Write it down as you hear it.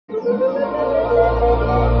Hey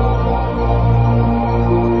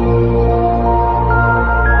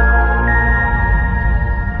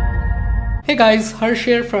guys, Harsh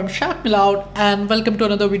here from Shout Me Loud and welcome to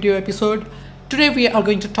another video episode. Today we are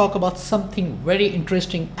going to talk about something very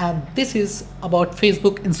interesting, and this is about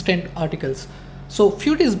Facebook instant articles. So a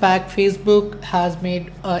few days back, Facebook has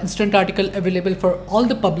made instant article available for all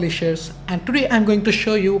the publishers, and today I'm going to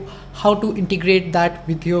show you how to integrate that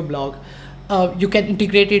with your blog. You can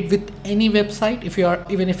integrate it with any website.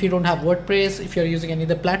 Even if you don't have WordPress, if you're using any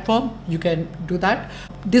other platform, you can do that.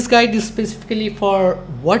 This guide is specifically for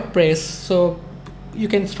WordPress, so you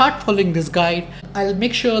can start following this guide. I'll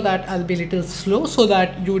make sure that I'll be a little slow so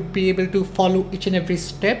that you would be able to follow each and every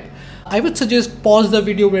step. I would suggest pause the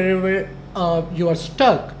video wherever you are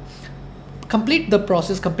stuck. Complete the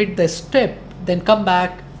process, complete the step, then come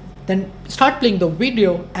back, then start playing the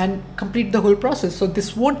video and complete the whole process. So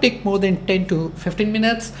this won't take more than 10 to 15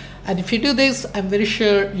 minutes. And if you do this, I'm very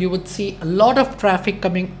sure you would see a lot of traffic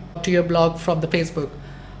coming to your blog from the Facebook.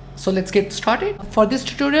 So let's get started. For this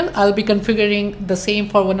tutorial, I'll be configuring the same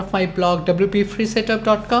for one of my blog,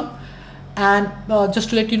 wpfreesetup.com. And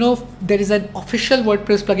just to let you know, there is an official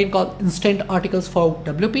WordPress plugin called Instant Articles for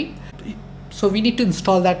WP. So we need to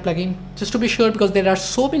install that plugin just to be sure, because there are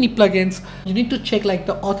so many plugins. You need to check like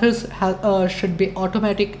the authors should be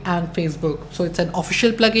automatic and Facebook. So it's an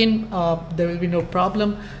official plugin. There will be no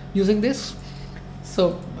problem using this.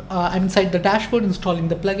 So I'm inside the dashboard installing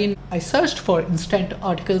the plugin. I searched for Instant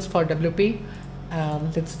Articles for WP,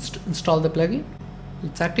 and let's install the plugin.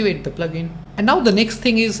 Let's activate the plugin. And now the next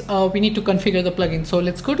thing is we need to configure the plugin. So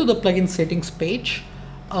let's go to the plugin settings page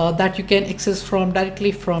that you can access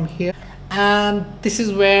directly from here. And this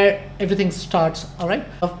is where everything starts. All right.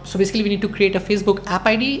 So basically we need to create a Facebook app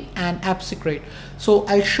ID and app secret. So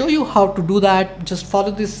I'll show you how to do that. Just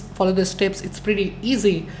follow the steps. It's pretty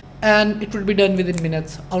easy and it will be done within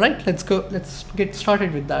minutes. All right, let's go. Let's get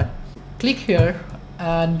started with that. Click here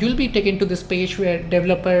and you'll be taken to this page where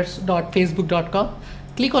developers.facebook.com.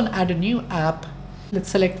 Click on add a new app. Let's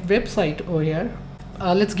select website over here.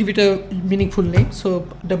 Let's give it a meaningful name. So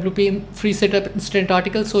WP free setup instant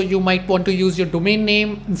article. So you might want to use your domain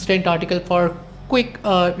name instant article for quick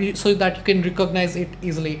so that you can recognize it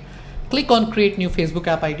easily. Click on create new Facebook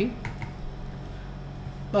app ID.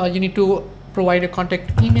 You need to provide a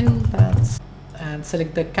contact email and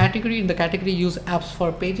select the category. In the category, use apps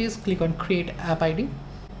for pages. Click on create app ID.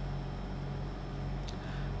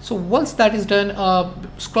 So once that is done,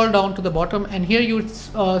 scroll down to the bottom, and here you would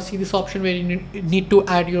see this option where you need to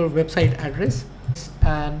add your website address,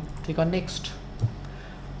 and click on next.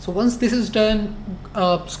 So once this is done,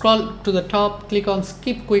 scroll to the top, click on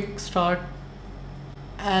skip quick start,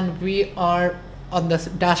 and we are on the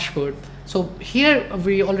dashboard. So here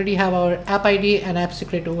we already have our app ID and app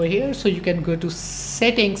secret over here. So you can go to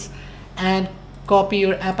settings and copy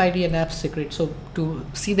your app ID and app secret. So to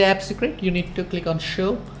see the app secret, you need to click on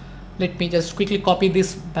show. Let me just quickly copy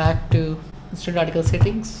this back to instant article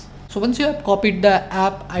settings. So once you have copied the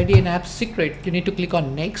app ID and app secret, you need to click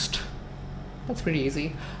on next. That's pretty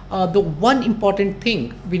easy. The one important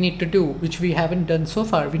thing we need to do, which we haven't done so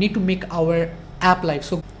far, we need to make our app live.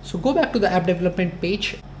 So go back to the app development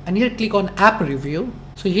page and here click on app review.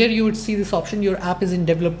 So here you would see this option, your app is in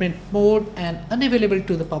development mode and unavailable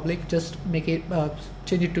to the public. Just make it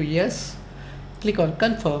change it to yes. Click on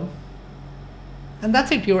confirm, and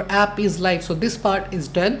that's it, your app is live. So this part is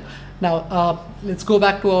done. Now let's go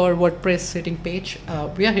back to our WordPress setting page.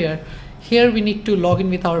 We are here we need to log in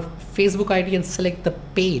with our Facebook ID and select the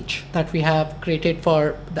page that we have created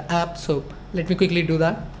for the app. So let me quickly do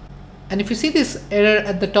that. And if you see this error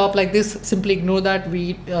at the top like this, simply ignore that.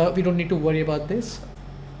 We don't need to worry about this.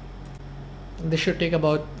 This should take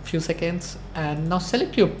about a few seconds. And now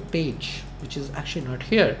select your page, which is actually not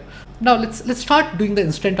here. Now let's start doing the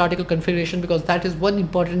instant article configuration, because that is one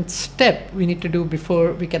important step we need to do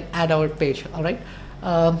before we can add our page. All right.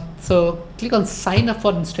 So click on sign up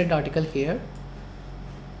for instant article here.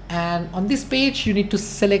 And on this page, you need to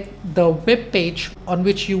select the web page on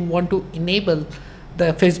which you want to enable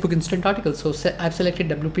the Facebook instant article. So I've selected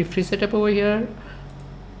WP free setup over here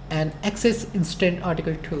and access instant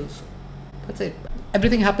article tools. That's it.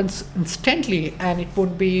 Everything happens instantly and it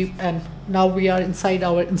won't be, and now we are inside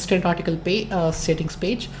our instant article settings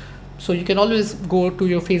page. So you can always go to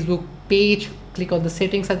your Facebook page, click on the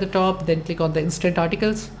settings at the top, then click on the instant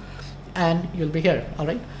articles and you'll be here. All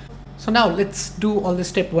right. So now let's do all this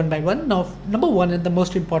step one by one. Now, number one and the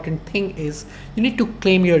most important thing is you need to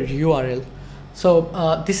claim your URL.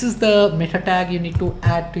 So this is the meta tag you need to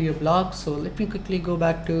add to your blog. So let me quickly go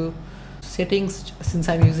back to settings, since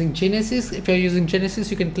I'm using Genesis. If you're using Genesis,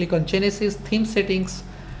 you can click on Genesis, theme settings,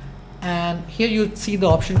 and here you see the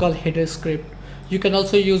option called header script. You can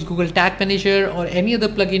also use Google Tag Manager or any other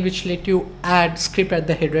plugin which let you add script at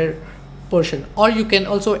the header portion, or you can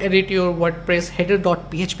also edit your WordPress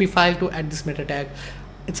header.php file to add this meta tag.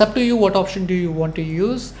 It's up to you what option do you want to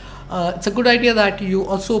use. It's a good idea that you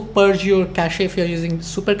also purge your cache. If you're using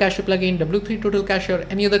Super Cache plugin, W3 Total Cache, or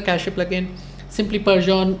any other cache plugin, simply purge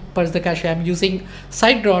the cache. I'm using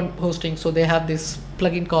SiteGround hosting, so they have this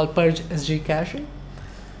plugin called Purge SG Cache.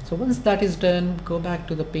 So once that is done, go back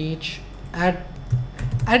to the page, add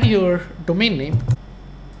your domain name,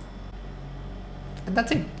 and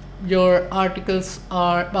that's it. Your articles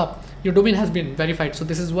are, well, your domain has been verified. So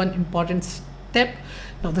this is one important step.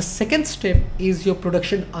 Now the second step is your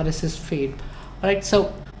production RSS feed. All right,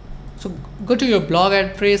 so go to your blog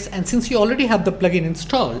address, and since you already have the plugin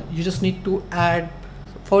installed, you just need to add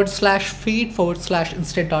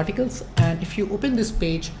 /feed/instant articles. And if you open this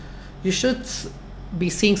page, you should be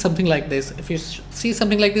seeing something like this. If you see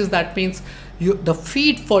something like this, that means the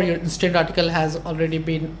feed for your instant article has already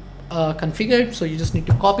been configured. So you just need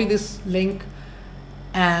to copy this link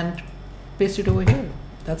and paste it over here.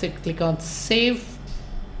 That's it. Click on save,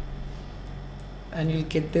 and you'll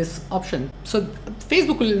get this option. So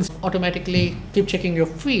Facebook will automatically keep checking your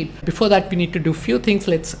feed. Before that, we need to do few things.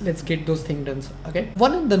 Let's get those things done. Okay.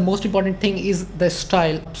 One of the most important thing is the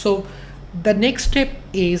style. So the next step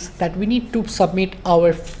is that we need to submit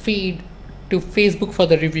our feed to Facebook for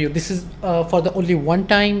the review. This is for the only one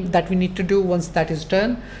time that we need to do. Once that is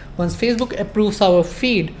done, once Facebook approves our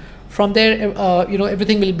feed, from there,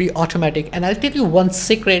 everything will be automatic. And I'll tell you one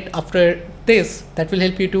secret after this that will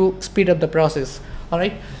help you to speed up the process. All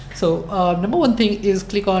right. So number one thing is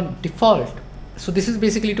click on default. So this is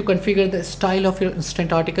basically to configure the style of your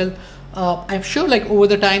instant article. I'm sure like over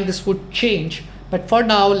the time this would change, but for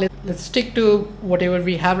now, let's stick to whatever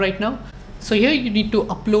we have right now. So here you need to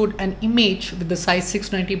upload an image with the size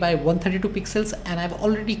 690 by 132 pixels, and I've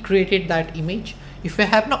already created that image.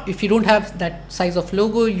 If you don't have that size of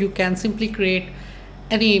logo, you can simply create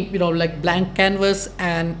any like blank canvas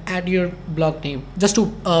and add your blog name just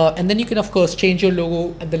to and then you can of course change your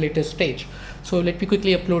logo at the later stage. So let me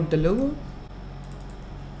quickly upload the logo.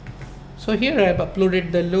 So here I've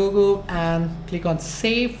uploaded the logo and click on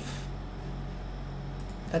save.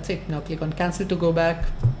 That's it. Now click on cancel to go back,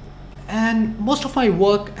 and most of my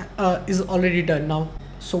work is already done now.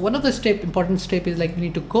 So one of the important step is like we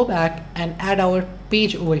need to go back and add our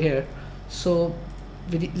page over here. So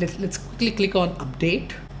let's quickly click on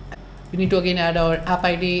update. We need to again add our app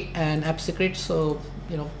ID and app secret. So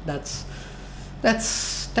that's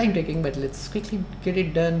time taking, but let's quickly get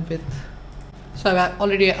it done with. So I've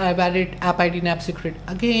added app ID and app secret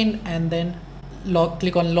again, and then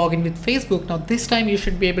click on login with Facebook. Now this time you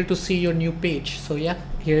should be able to see your new page. So yeah,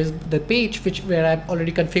 here's the page where I've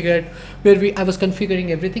already configured, I was configuring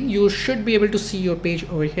everything. You should be able to see your page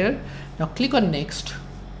over here. Now click on next,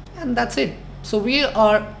 and that's it. So we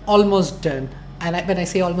are almost done. And when I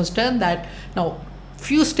say almost done, that now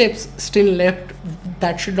few steps still left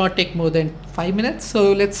that should not take more than 5 minutes.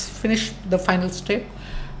 So let's finish the final step,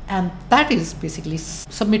 and that is basically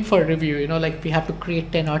submit for review. Like we have to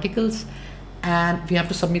create 10 articles and we have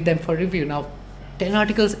to submit them for review. Now 10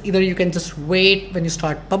 articles, either you can just wait when you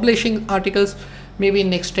start publishing articles, maybe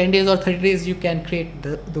in next 10 days or 30 days you can create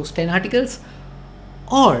those 10 articles,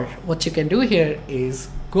 or what you can do here is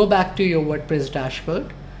go back to your WordPress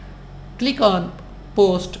dashboard, click on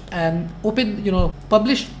post and open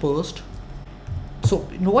published post. So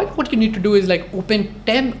what you need to do is like open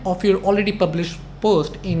 10 of your already published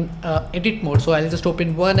post in edit mode. So I'll just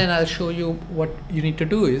open one and I'll show you what you need to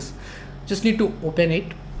do is just need to open it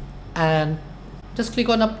and just click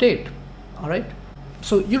on update. All right,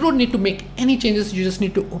 so you don't need to make any changes. You just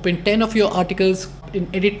need to open 10 of your articles in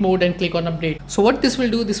edit mode and click on update. So what this will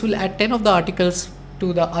do, this will add 10 of the articles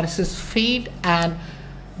to the RSS feed, and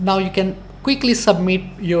now you can quickly submit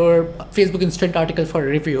your Facebook instant article for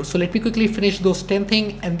review. So let me quickly finish those 10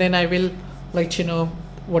 things and then I will let you know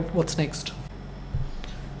what's next.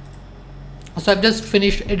 So I've just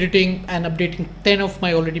finished editing and updating 10 of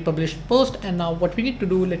my already published posts, and now what we need to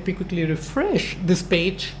do, let me quickly refresh this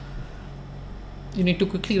page.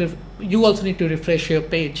 You also need to refresh your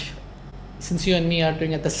page since you and me are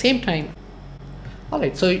doing at the same time. All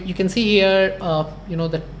right, so you can see here,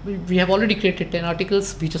 that we have already created 10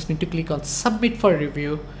 articles. We just need to click on submit for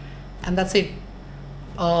review, and that's it.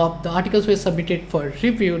 The articles were submitted for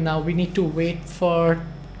review. Now we need to wait for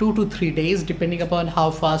 2 to 3 days depending upon how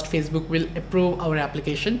fast Facebook will approve our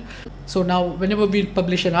application. So now whenever we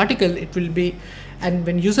publish an article, it will be, and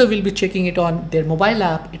when user will be checking it on their mobile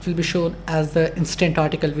app, it will be shown as the instant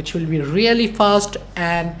article, which will be really fast.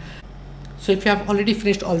 And so if you have already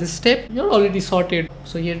finished all this step, you're already sorted.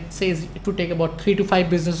 So here it says it would take about 3 to 5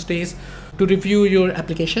 business days to review your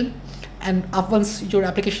application. And once your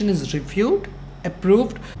application is reviewed,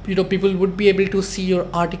 approved, people would be able to see your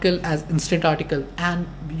article as instant article, and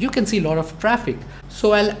you can see a lot of traffic.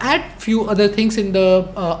 So I'll add few other things in the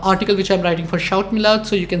article which I'm writing for Shout Me Loud.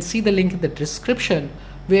 So you can see the link in the description,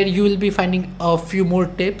 where you will be finding a few more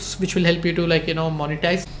tips which will help you to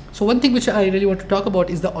monetize. So one thing which I really want to talk about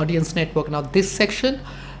is the audience network. Now this section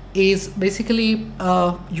is basically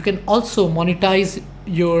you can also monetize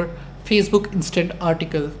your Facebook instant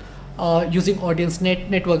article using audience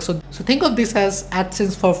network. So think of this as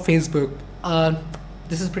AdSense for Facebook.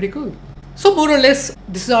 This is pretty cool. So more or less,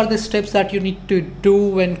 these are the steps that you need to do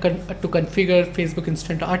when to configure Facebook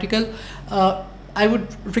instant article. I would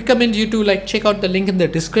recommend you to check out the link in the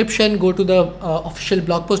description. Go to the official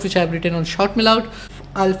blog post which I have written on Shout Me Loud.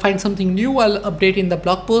 I'll find something new, I'll update in the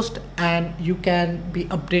blog post, and you can be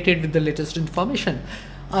updated with the latest information.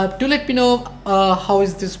 Do let me know how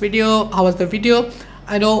was the video.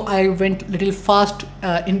 I know I went a little fast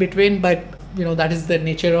in between, but that is the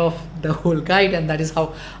nature of the whole guide, and that is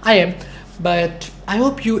how I am. But I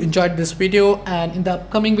hope you enjoyed this video, and in the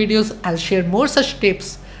upcoming videos I'll share more such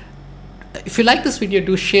tips. If you like this video,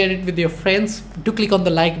 do share it with your friends. Do click on the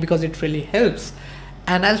like because it really helps,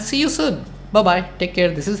 and I'll see you soon. Bye bye, take care.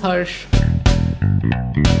 This is Harsh.